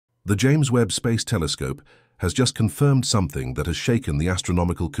The James Webb Space Telescope has just confirmed something that has shaken the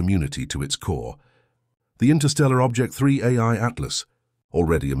astronomical community to its core. The interstellar object 3AI Atlas,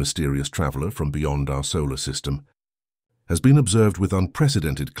 already a mysterious traveler from beyond our solar system, has been observed with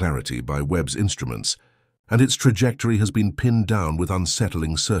unprecedented clarity by Webb's instruments, and its trajectory has been pinned down with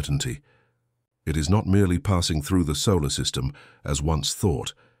unsettling certainty. It is not merely passing through the solar system, as once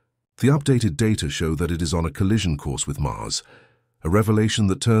thought. The updated data show that it is on a collision course with Mars, a revelation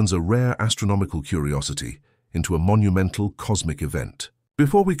that turns a rare astronomical curiosity into a monumental cosmic event.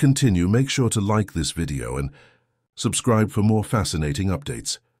 Before we continue, make sure to like this video and subscribe for more fascinating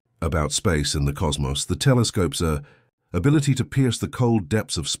updates. About space and the cosmos, the telescope's ability to pierce the cold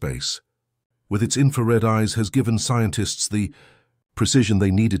depths of space with its infrared eyes has given scientists the precision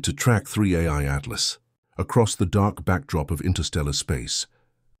they needed to track 3AI Atlas across the dark backdrop of interstellar space.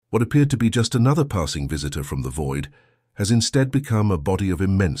 What appeared to be just another passing visitor from the void has instead become a body of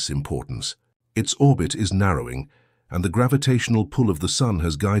immense importance. Its orbit is narrowing, and the gravitational pull of the Sun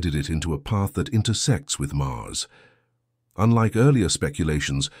has guided it into a path that intersects with Mars. Unlike earlier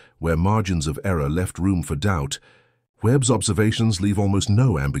speculations, where margins of error left room for doubt, Webb's observations leave almost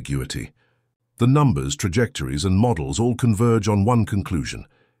no ambiguity. The numbers, trajectories, and models all converge on one conclusion: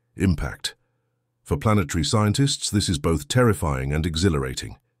 impact. For planetary scientists, this is both terrifying and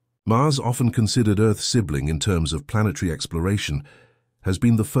exhilarating. Mars, often considered Earth's sibling in terms of planetary exploration, has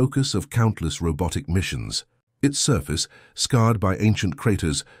been the focus of countless robotic missions. Its surface, scarred by ancient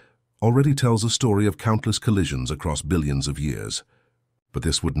craters, already tells a story of countless collisions across billions of years. But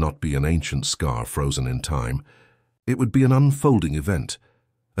this would not be an ancient scar frozen in time. It would be an unfolding event,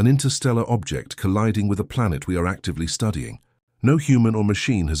 an interstellar object colliding with a planet we are actively studying. No human or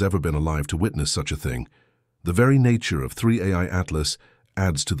machine has ever been alive to witness such a thing. The very nature of 3AI Atlas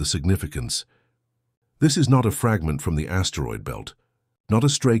adds to the significance. This is not a fragment from the asteroid belt, not a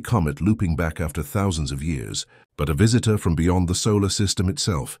stray comet looping back after thousands of years, but a visitor from beyond the solar system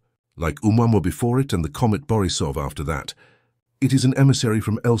itself. Like Oumuamua before it and the comet Borisov after that, it is an emissary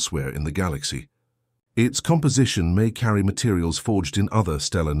from elsewhere in the galaxy. Its composition may carry materials forged in other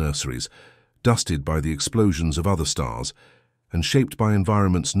stellar nurseries, dusted by the explosions of other stars, and shaped by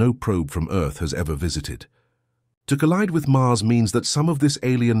environments no probe from Earth has ever visited. To collide with Mars means that some of this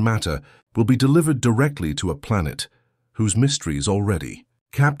alien matter will be delivered directly to a planet whose mysteries already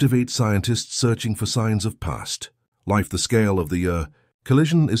captivate scientists searching for signs of past life. The scale of the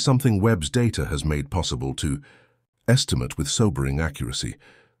collision is something Webb's data has made possible to estimate with sobering accuracy.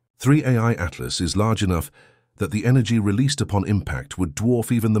 3AI Atlas is large enough that the energy released upon impact would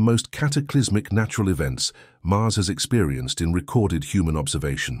dwarf even the most cataclysmic natural events Mars has experienced in recorded human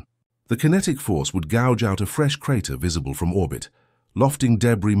observation. The kinetic force would gouge out a fresh crater visible from orbit, lofting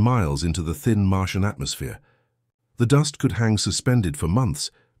debris miles into the thin Martian atmosphere. The dust could hang suspended for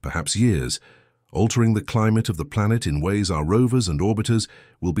months, perhaps years, altering the climate of the planet in ways our rovers and orbiters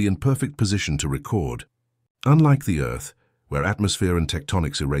will be in perfect position to record. Unlike the Earth, where atmosphere and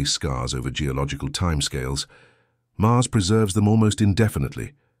tectonics erase scars over geological timescales, Mars preserves them almost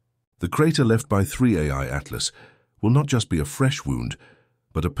indefinitely. The crater left by 3AI Atlas will not just be a fresh wound,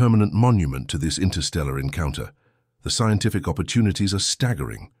 but a permanent monument to this interstellar encounter. The scientific opportunities are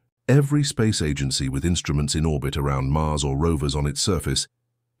staggering. Every space agency with instruments in orbit around Mars or rovers on its surface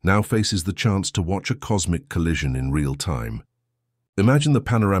now faces the chance to watch a cosmic collision in real time. Imagine the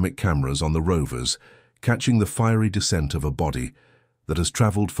panoramic cameras on the rovers catching the fiery descent of a body that has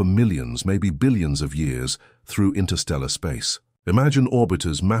traveled for millions, maybe billions of years through interstellar space. Imagine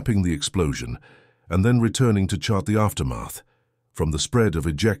orbiters mapping the explosion and then returning to chart the aftermath, from the spread of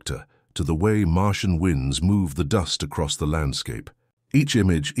ejecta to the way Martian winds move the dust across the landscape. Each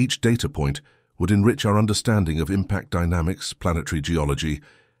image, each data point would enrich our understanding of impact dynamics, planetary geology,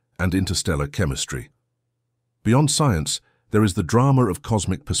 and interstellar chemistry. Beyond science, there is the drama of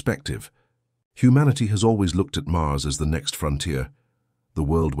cosmic perspective. Humanity has always looked at Mars as the next frontier, the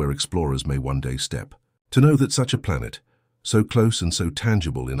world where explorers may one day step. To know that such a planet, so close and so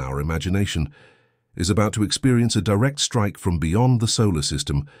tangible in our imagination, is about to experience a direct strike from beyond the solar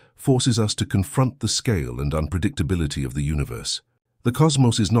system forces us to confront the scale and unpredictability of the universe. The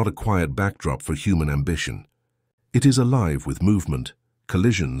cosmos is not a quiet backdrop for human ambition. It is alive with movement,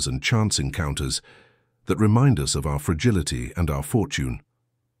 collisions, and chance encounters that remind us of our fragility and our fortune.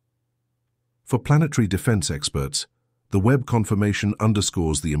 For planetary defense experts, the Webb confirmation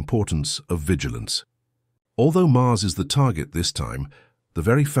underscores the importance of vigilance. Although Mars is the target this time, the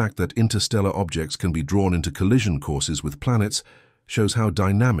very fact that interstellar objects can be drawn into collision courses with planets shows how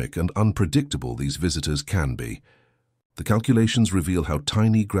dynamic and unpredictable these visitors can be. The calculations reveal how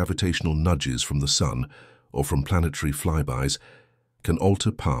tiny gravitational nudges from the Sun or from planetary flybys can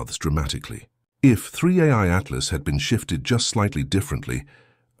alter paths dramatically. If 3AI Atlas had been shifted just slightly differently,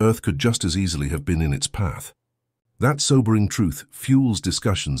 Earth could just as easily have been in its path. That sobering truth fuels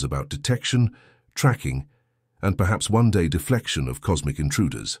discussions about detection, tracking, and perhaps one day deflection of cosmic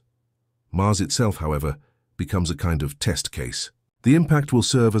intruders. Mars itself, however, becomes a kind of test case. The impact will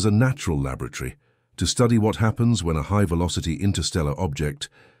serve as a natural laboratory to study what happens when a high-velocity interstellar object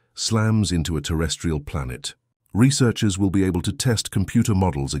slams into a terrestrial planet. Researchers will be able to test computer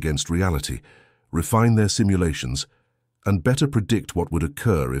models against reality, refine their simulations, and better predict what would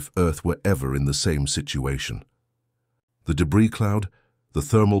occur if Earth were ever in the same situation. The debris cloud, the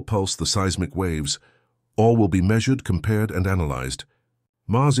thermal pulse, the seismic waves, all will be measured, compared, and analyzed.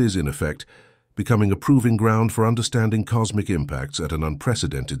 Mars is, in effect, becoming a proving ground for understanding cosmic impacts at an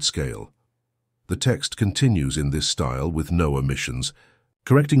unprecedented scale. The text continues in this style with no omissions,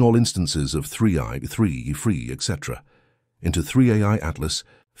 correcting all instances of 3i, 3, free, etc. into 3AI Atlas,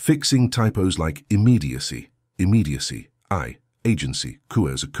 fixing typos like immediacy, I, agency,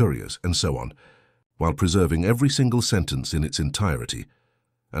 couriers, and so on, while preserving every single sentence in its entirety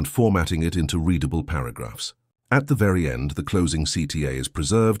and formatting it into readable paragraphs. At the very end, the closing CTA is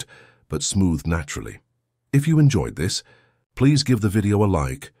preserved, but smoothed naturally. If you enjoyed this, please give the video a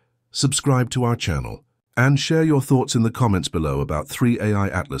like, subscribe to our channel, and share your thoughts in the comments below about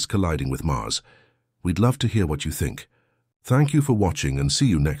 3AI Atlas colliding with Mars. We'd love to hear what you think. Thank you for watching and see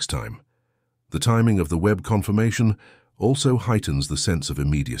you next time. The timing of the web confirmation also heightens the sense of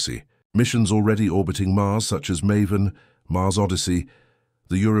immediacy. Missions already orbiting Mars, such as MAVEN, Mars Odyssey,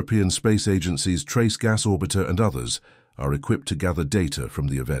 the European Space Agency's Trace Gas Orbiter and others, are equipped to gather data from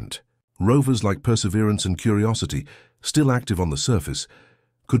the event. Rovers like Perseverance and Curiosity, still active on the surface,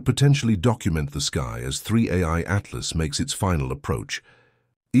 could potentially document the sky as 3AI Atlas makes its final approach.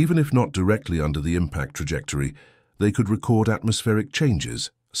 Even if not directly under the impact trajectory, they could record atmospheric changes,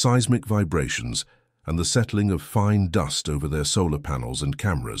 seismic vibrations, and the settling of fine dust over their solar panels and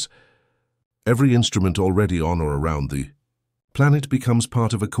cameras. Every instrument already on or around the planet becomes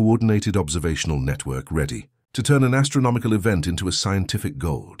part of a coordinated observational network ready to turn an astronomical event into a scientific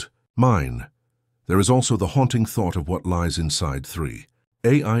gold mine. There is also the haunting thought of what lies inside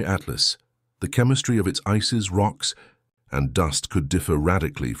 3AI Atlas. The chemistry of its ices, rocks, and dust could differ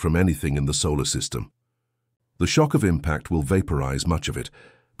radically from anything in the solar system. The shock of impact will vaporize much of it,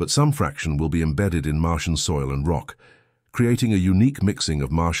 but some fraction will be embedded in Martian soil and rock, creating a unique mixing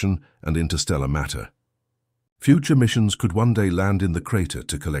of Martian and interstellar matter. Future missions could one day land in the crater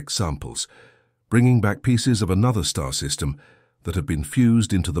to collect samples, bringing back pieces of another star system that have been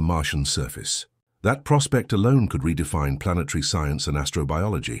fused into the Martian surface. That prospect alone could redefine planetary science and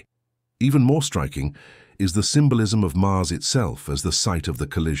astrobiology. Even more striking is the symbolism of Mars itself as the site of the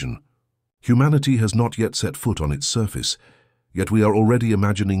collision. Humanity has not yet set foot on its surface, yet we are already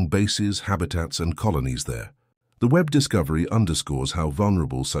imagining bases, habitats, and colonies there. The Webb discovery underscores how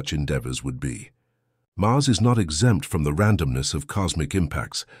vulnerable such endeavors would be. Mars is not exempt from the randomness of cosmic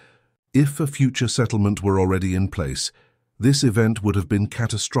impacts. If a future settlement were already in place, this event would have been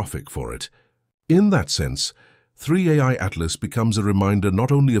catastrophic for it. In that sense, 3AI Atlas becomes a reminder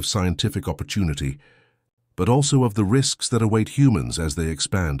not only of scientific opportunity, but also of the risks that await humans as they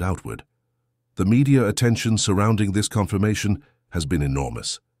expand outward. The media attention surrounding this confirmation has been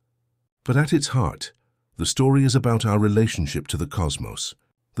enormous. But at its heart, the story is about our relationship to the cosmos.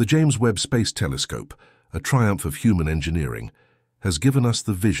 The James Webb Space Telescope, a triumph of human engineering, has given us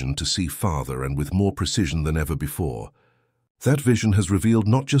the vision to see farther and with more precision than ever before. That vision has revealed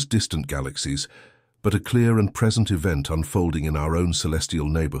not just distant galaxies, but a clear and present event unfolding in our own celestial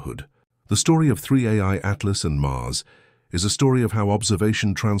neighborhood. The story of 3AI Atlas and Mars is a story of how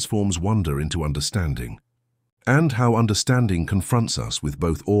observation transforms wonder into understanding, and how understanding confronts us with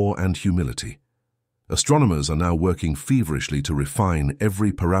both awe and humility. Astronomers are now working feverishly to refine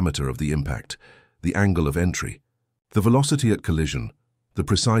every parameter of the impact, the angle of entry, the velocity at collision, the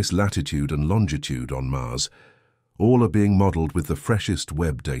precise latitude and longitude on Mars. All are being modeled with the freshest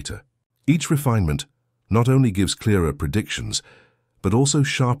Webb data. Each refinement not only gives clearer predictions, but also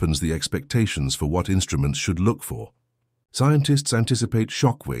sharpens the expectations for what instruments should look for. Scientists anticipate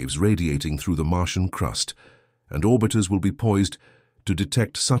shock waves radiating through the Martian crust, and orbiters will be poised to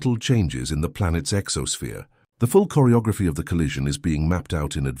detect subtle changes in the planet's exosphere. The full choreography of the collision is being mapped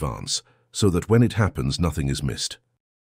out in advance, so that when it happens, nothing is missed.